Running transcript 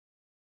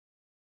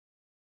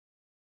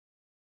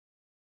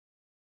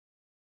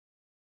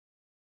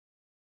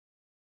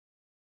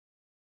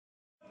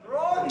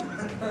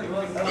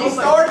He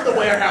started the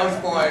warehouse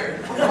fire.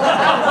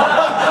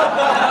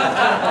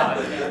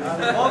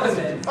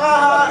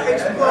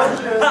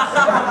 Explosion.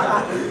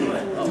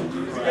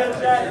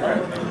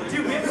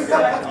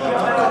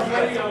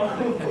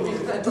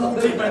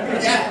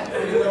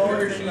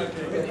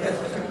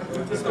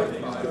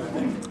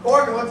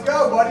 Morgan, let's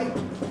go, buddy.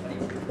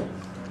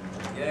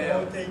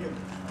 Yeah, take him.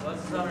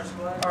 What's the summer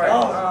squad? All right.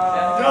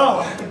 No.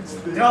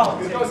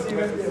 Let's go,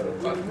 Steven.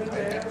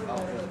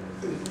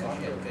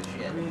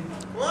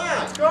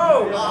 Let's go.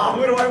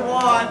 Who do I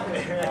want?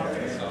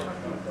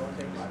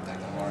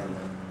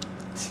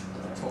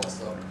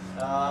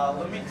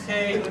 Let me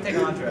take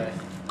Andre.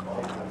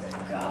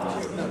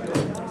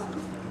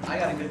 I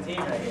got a good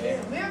team right here.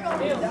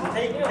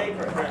 Take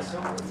for Chris.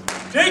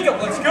 Jacob,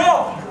 let's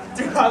go.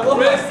 Dude, I love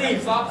this team.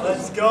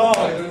 Let's go.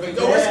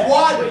 Go, we're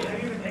squad.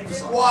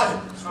 Squad.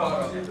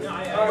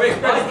 Wait,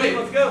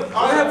 let's go. I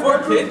have 4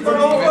 kids. Wait, we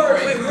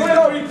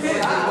have 3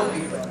 kids.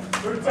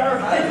 We're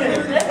terrified.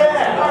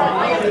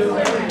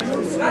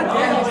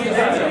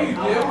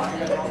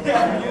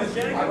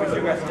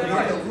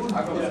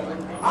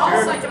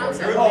 I'll second. I'm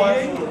second.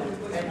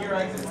 And you're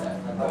exiting.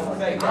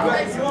 I'm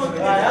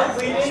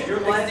leading. You're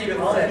leading. Good,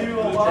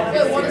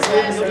 one is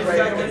last.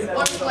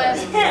 One is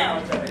last.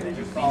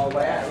 Oh, wow.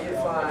 You're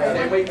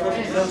fine. Wait,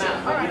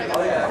 Alright, I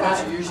got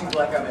it. you're using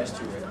black MS2,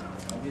 right?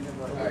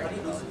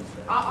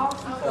 I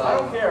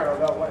don't care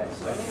about what.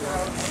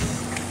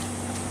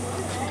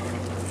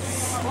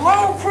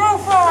 Low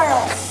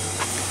profile!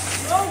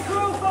 Low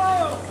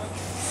profile!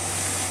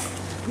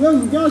 Yo,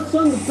 you got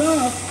some of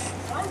that.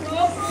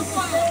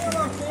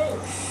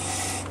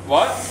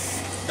 What?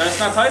 That's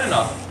not tight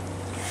enough.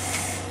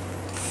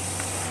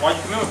 Why'd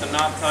you come in with the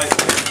not tight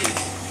piece?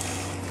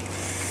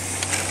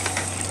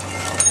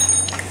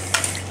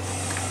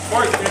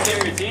 Corey, you gonna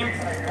take your team? You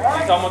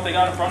tell them what they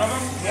got in front of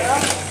them?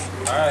 Yeah.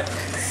 Alright.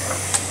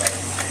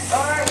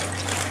 Alright.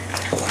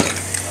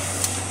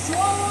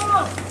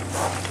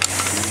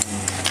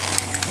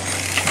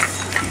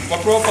 What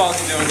profile is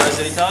he doing, guys?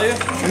 Did he tell you?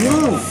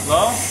 No.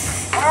 Low?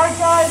 Alright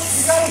guys,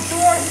 we got a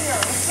door here.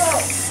 Let's go.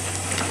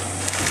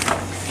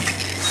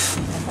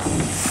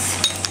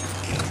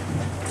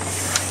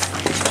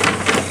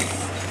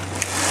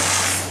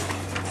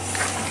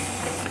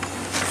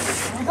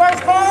 You guys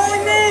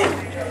following me?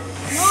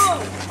 No.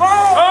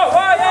 Follow. Oh,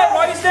 why? Hey,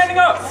 why are you standing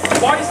up?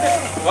 Why are you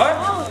standing? What?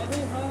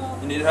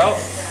 You need help?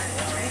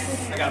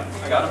 I got him.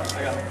 I got him. I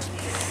got him.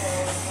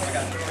 I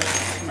got him.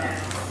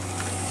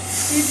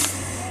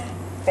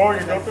 Follow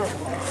your go through.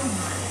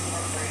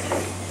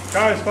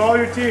 Guys, follow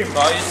your team.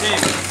 Follow your team.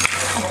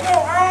 Let's go,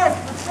 Alex.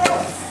 Let's go.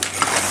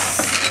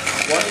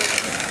 What?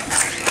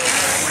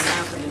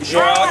 You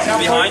sure Alex is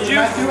behind you?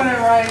 Doing it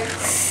right.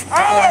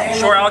 You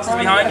sure Alex is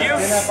behind you? No.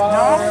 He's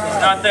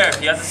not there.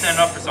 He has to stand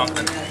up for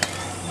something.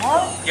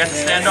 What? He has to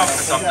stand up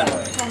for something.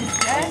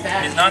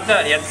 He's not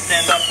that. He has to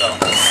stand up though.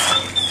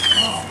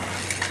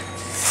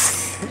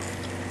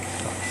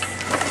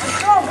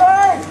 Let's go,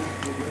 guys.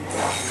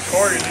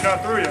 Corey, you're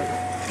not through yet.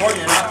 Corey,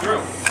 you're not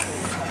through.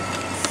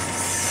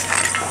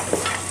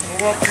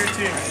 Move up to your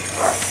team.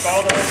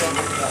 Follow the heads up.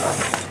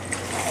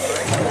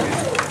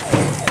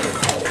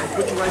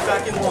 Put you right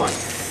back in one.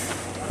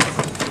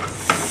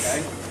 Okay.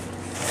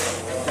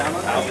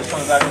 Alex is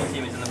coming back to the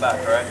team. He's in the back,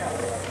 alright?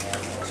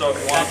 So if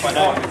you want to find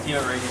out what your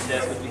team raise his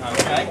desk was behind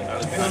me. Okay. I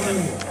was behind him.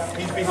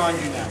 He's behind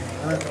you now.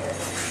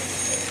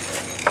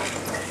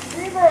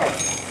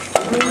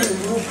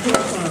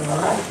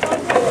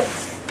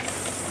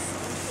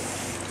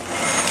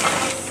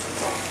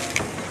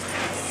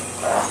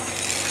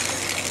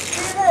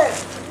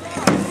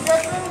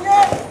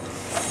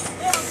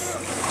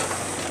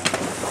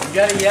 You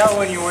gotta yell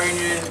when you're wearing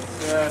your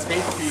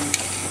face piece.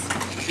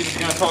 If he's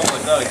going to talk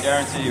like that, I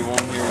guarantee you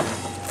won't hear him.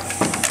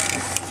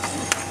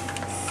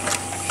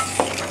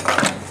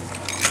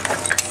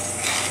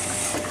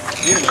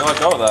 You didn't even let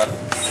go of that.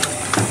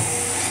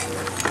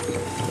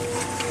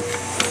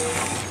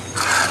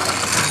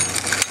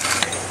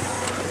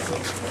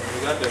 What do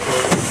you got there,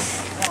 Corey?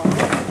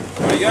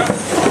 What do you got?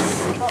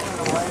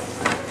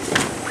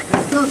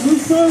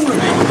 Move forward.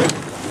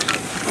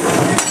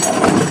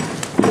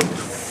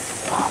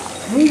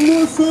 Move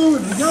more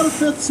forward. You gotta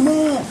fit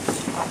small.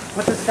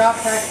 Put the Scott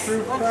pack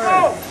through first.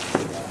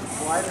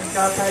 Slide the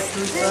Scott pack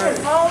through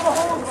first. Follow the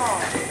hose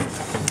bar.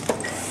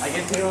 I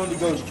guess it only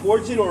goes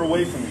towards it or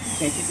away from it. You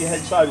can't keep your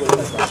head sideways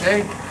like that.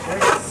 Hey.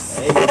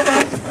 Listen,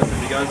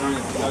 you guys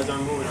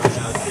aren't moving right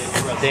now. Take a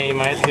breath. Dang, you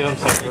might have to give him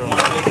some Take room. one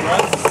big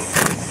breath.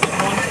 Take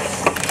one.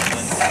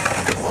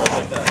 And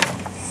like that.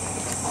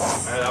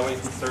 Alright, that way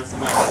you can start to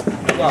move.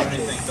 Don't do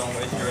anything. Don't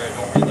waste your air.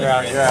 Don't breathe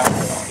like You're out.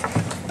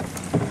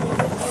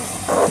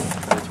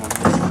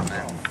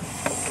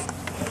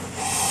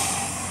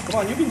 Come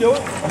on, you can do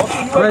it.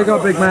 There you go,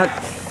 Big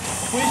Mac.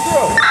 Squeeze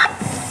through.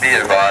 Be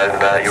advised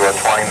that you are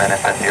 20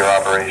 minutes into your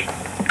operation.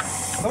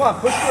 Come on,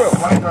 push through.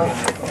 Come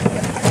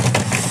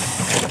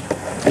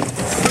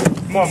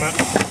on, man.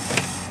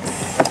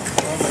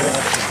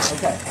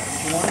 Okay.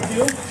 What you want to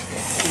do is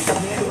keep your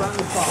hand around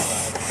the top.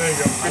 There you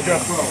go. Good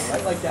job.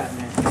 Right like that,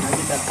 man. Now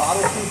get that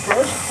bottle through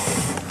first.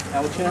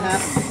 Now what's gonna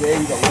happen? There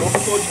you go. A little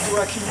bit towards the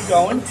direction you're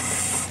going.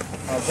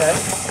 Okay.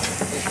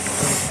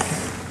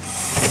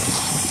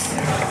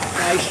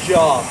 Nice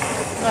job.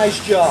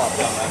 Nice job.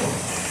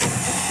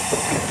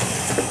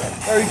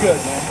 Very good,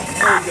 man.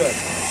 Very good.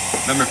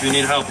 Remember, if you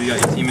need help, you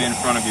got your teammate in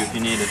front of you if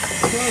you need it.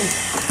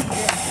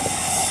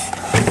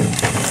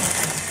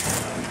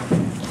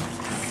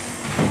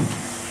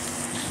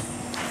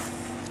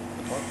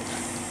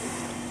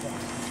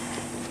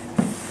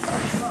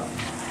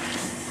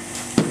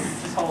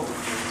 Just hold it.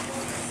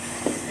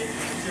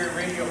 It's your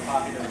radio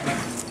copy that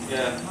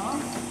Yeah.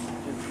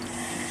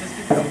 just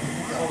keep going.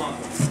 Hold on.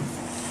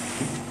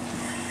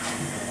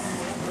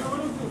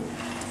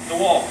 The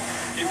wall.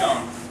 Keep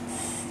going.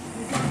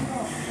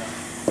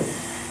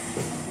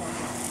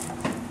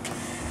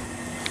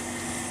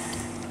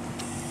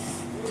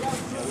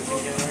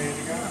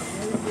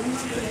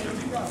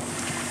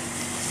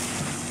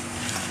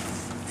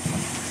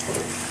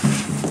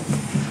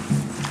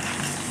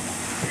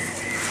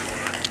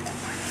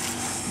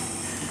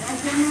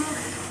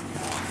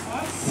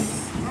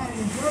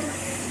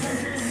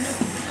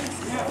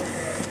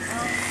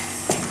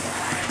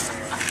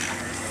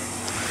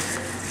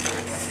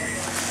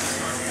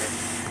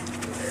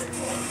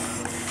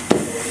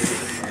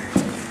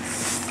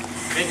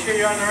 Make sure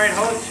you're on the right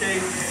hose,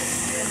 Chase.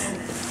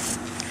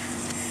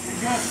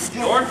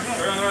 George,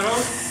 you're on the right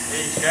hose?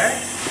 Hey, check.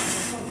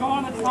 Go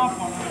on the top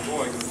one.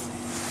 Boy.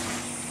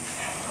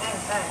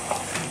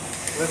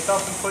 Lift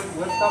up and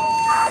lift up.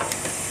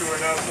 We're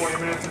now 20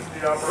 minutes into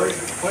the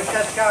operation. Push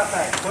that Scott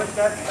back. Push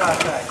that Scott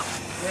back.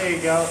 There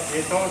you go.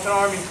 It's almost an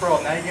army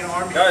crawl. Now you get an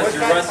army crawl. Guys,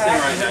 you're resting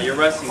right now. You're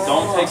resting.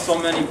 Don't take so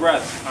many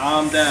breaths.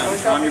 Calm down.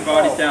 Calm your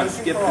bodies down.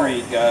 Skip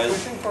breathe, guys.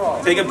 Push and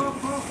crawl. Take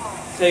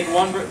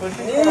one breath. Push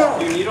and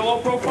crawl. You need a low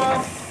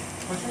profile?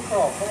 Push and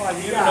crawl. Come on.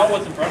 You even know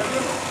what's in front of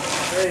you?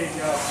 There you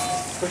go.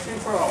 Push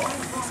and crawl.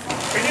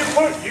 Can you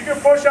push? You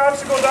can push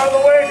obstacles out of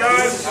the way,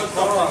 guys. There you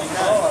go.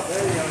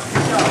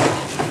 Good job.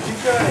 You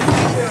got it.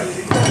 You got it.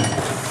 You got it.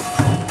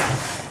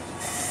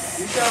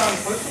 You got it.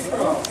 Push and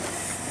crawl.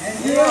 Hey,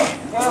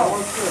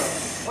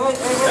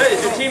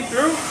 is your team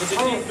through? Is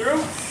your team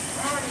through?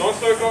 Don't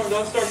start going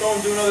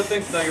doing other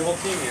things without your whole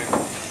team here.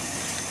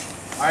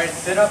 Alright,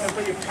 sit up and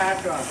put your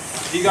pack on.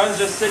 If you guys are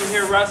just sitting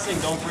here resting,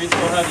 don't breathe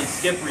so heavy.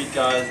 Skip breathe,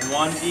 guys.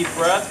 One deep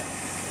breath,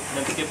 and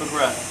then skip a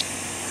breath.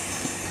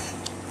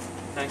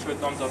 Thanks for a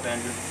thumbs up,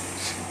 Andrew.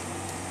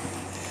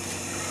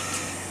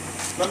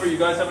 Remember, you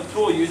guys have a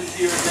tool. Use it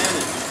to your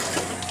advantage.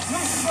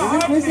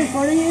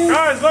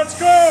 Guys, let's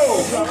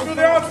go! Let's do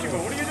the obstacle.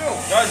 What are you doing?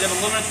 Guys, you have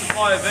a limited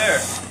supply of air.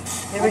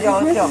 Here we go,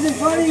 let's go.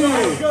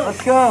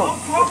 Let's go.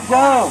 Let's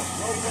go.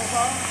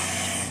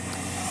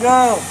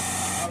 Go.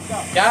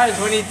 Guys,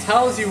 when he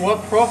tells you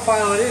what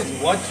profile it is,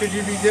 what should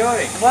you be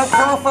doing? What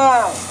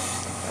profile?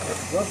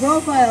 What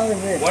profile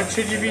is it? What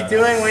should you be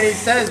doing when he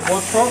says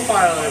what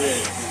profile it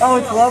is? Oh,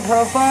 it's low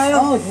profile?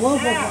 Oh, it's low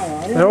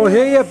profile. They don't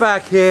hear you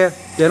back here.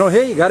 They don't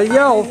hear you. You gotta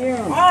yell.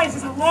 Guys,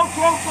 it's a low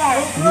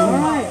profile.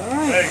 Alright,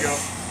 alright. There you go.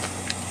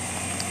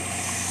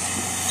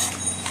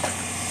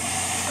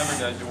 Remember,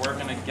 guys, you're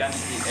working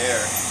against the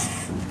air.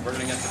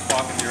 Working against the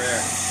clock of your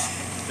air.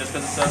 Just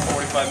because it says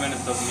 45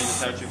 minutes doesn't mean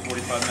it's actually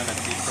 45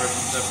 minutes. Each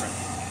person's different.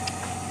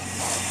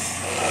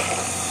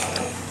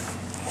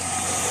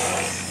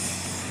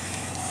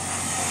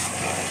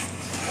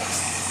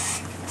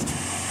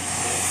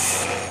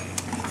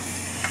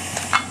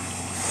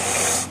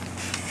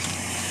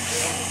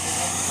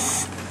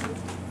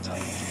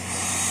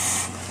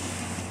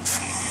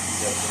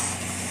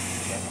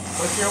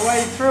 Push your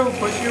way through,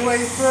 push your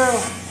way through.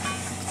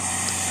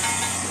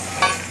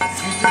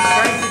 Use your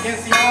strength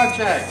against the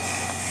object.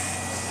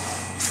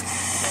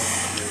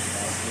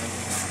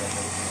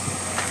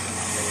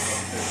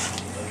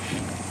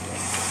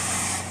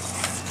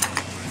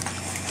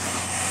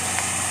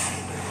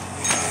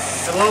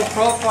 It's a low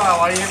profile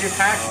while you have your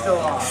pack still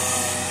on.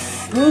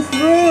 Go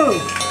through.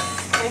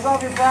 Take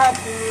off your back,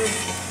 dude.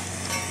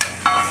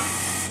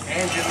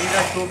 Andrew, leave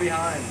that tool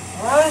behind.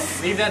 What?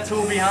 Leave that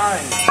tool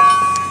behind.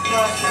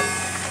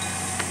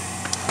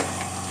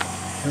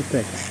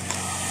 Okay.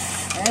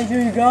 Andrew,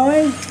 you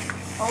going?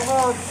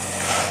 Hold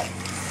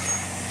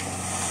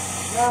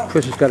on.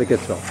 Chris has got to get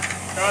so.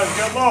 Guys,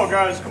 get low,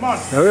 guys. Come on.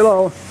 Very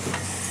low.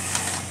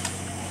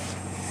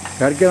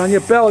 Got to get on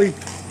your belly. Use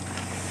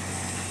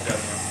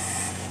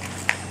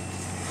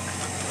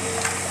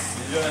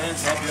your other hand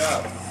to help you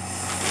out.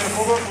 Yeah,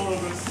 hold up a little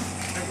bit.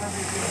 Take one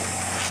deep breath.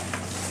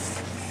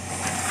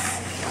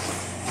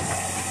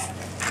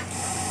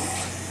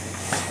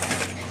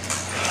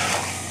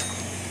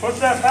 Push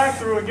that pack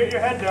through and get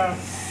your head down.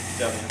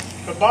 Definitely.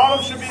 The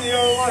bottom should be the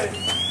other way.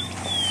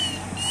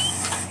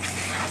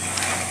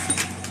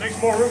 Makes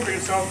more room for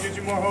yourself, gives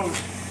you more hose.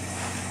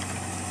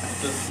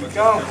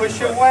 Go, push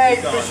your way,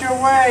 push your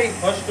way.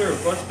 Push through,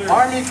 push through.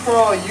 Army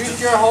crawl,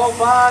 use your whole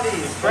body.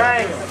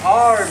 Strength,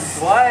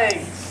 arms,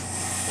 legs,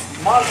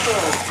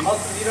 muscles.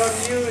 Muscles you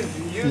don't use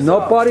them.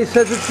 Nobody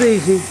says it's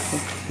easy.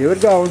 Here it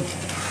goes.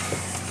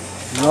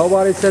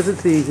 Nobody says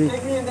it's easy.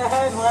 Kick me in the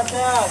head, left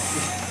out.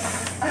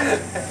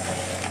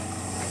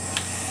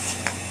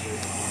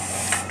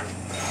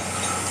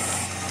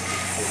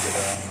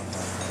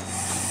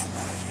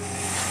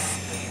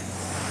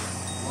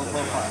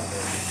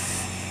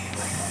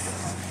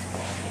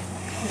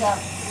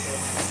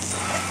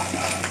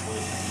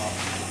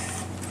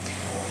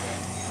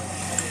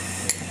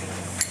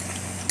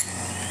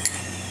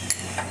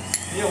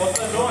 Yeah, what's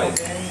that noise?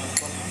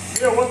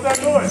 Yeah, what's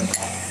that noise?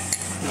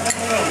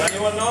 Does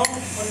anyone know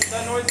what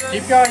that noise is?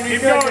 Keep going,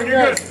 Keep going,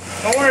 you're good.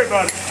 Don't worry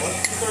about it.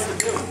 What's it start to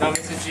do? No,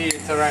 Mr. G,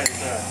 it's alright,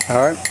 it's alright.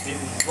 All right. He's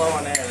slow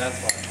on air, that's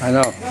why. I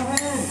know.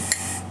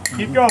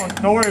 Keep going.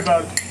 Don't worry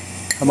about it.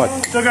 How much?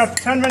 Still got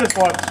 10 minutes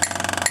left.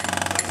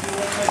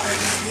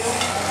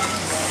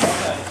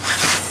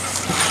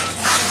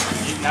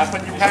 Now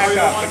put your pack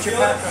up. Put your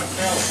pack up.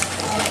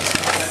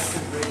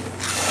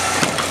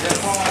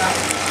 Just pulling out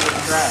the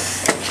strap.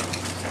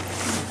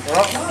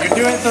 Well, you're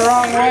doing it the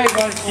wrong way,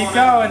 but keep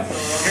going.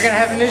 You're going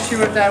to have an issue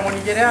with that when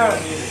you get out.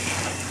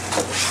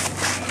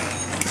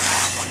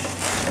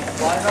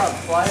 Slide up,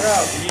 slide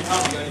up.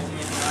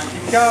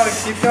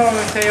 Keep going,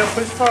 Mateo.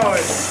 Push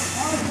forward.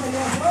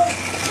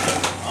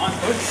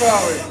 Push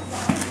forward.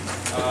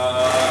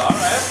 I'm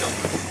gonna ask him.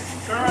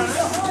 Turn around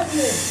now.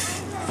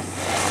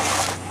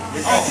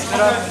 Sit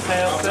up,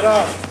 Mateo. Sit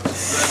up.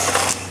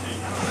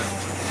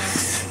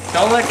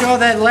 Don't let go of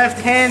that left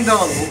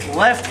handle.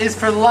 Left is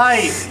for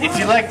life. If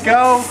you let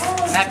go,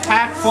 that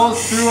pack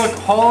falls through a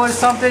hole or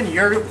something,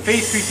 your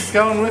face piece is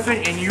going with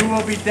it, and you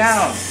will be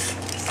down.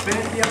 Spin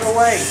it the other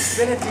way.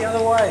 Spin it the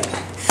other way.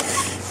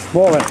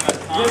 Moving.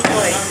 This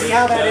way. See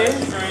how that is?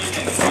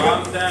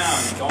 Calm down.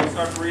 Don't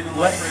start breathing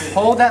like crazy.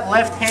 Hold that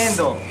left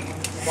handle.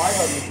 Slide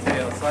up,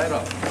 Mateo. Slide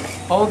up.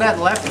 Hold that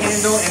left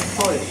handle and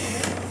push.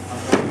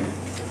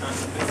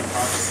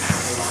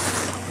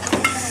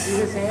 See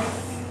this hand?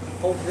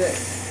 Hold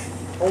this.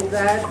 Hold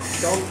that.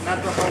 Don't,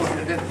 not the hose,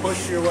 and then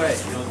push your way.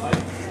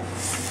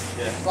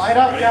 Slide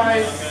up,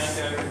 guys.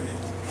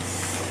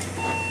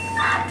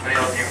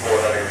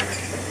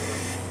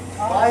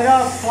 Slide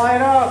up,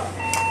 slide up.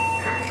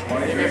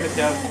 You're good,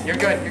 Mateo. You're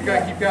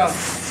good, keep going.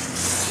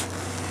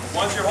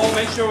 Once you're whole,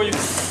 make sure you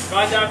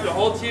find out if the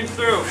whole team's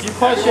through. You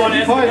push Everyone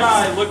it, as push. the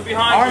guy, look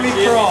behind Army you.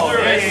 See if he's crawl,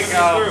 through. there Ask you him if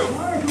go. he's through.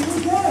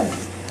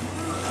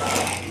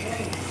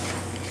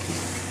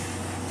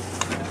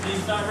 The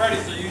team's not ready,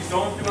 so you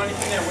don't do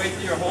anything there. Wait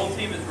till your whole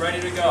team is ready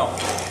to go.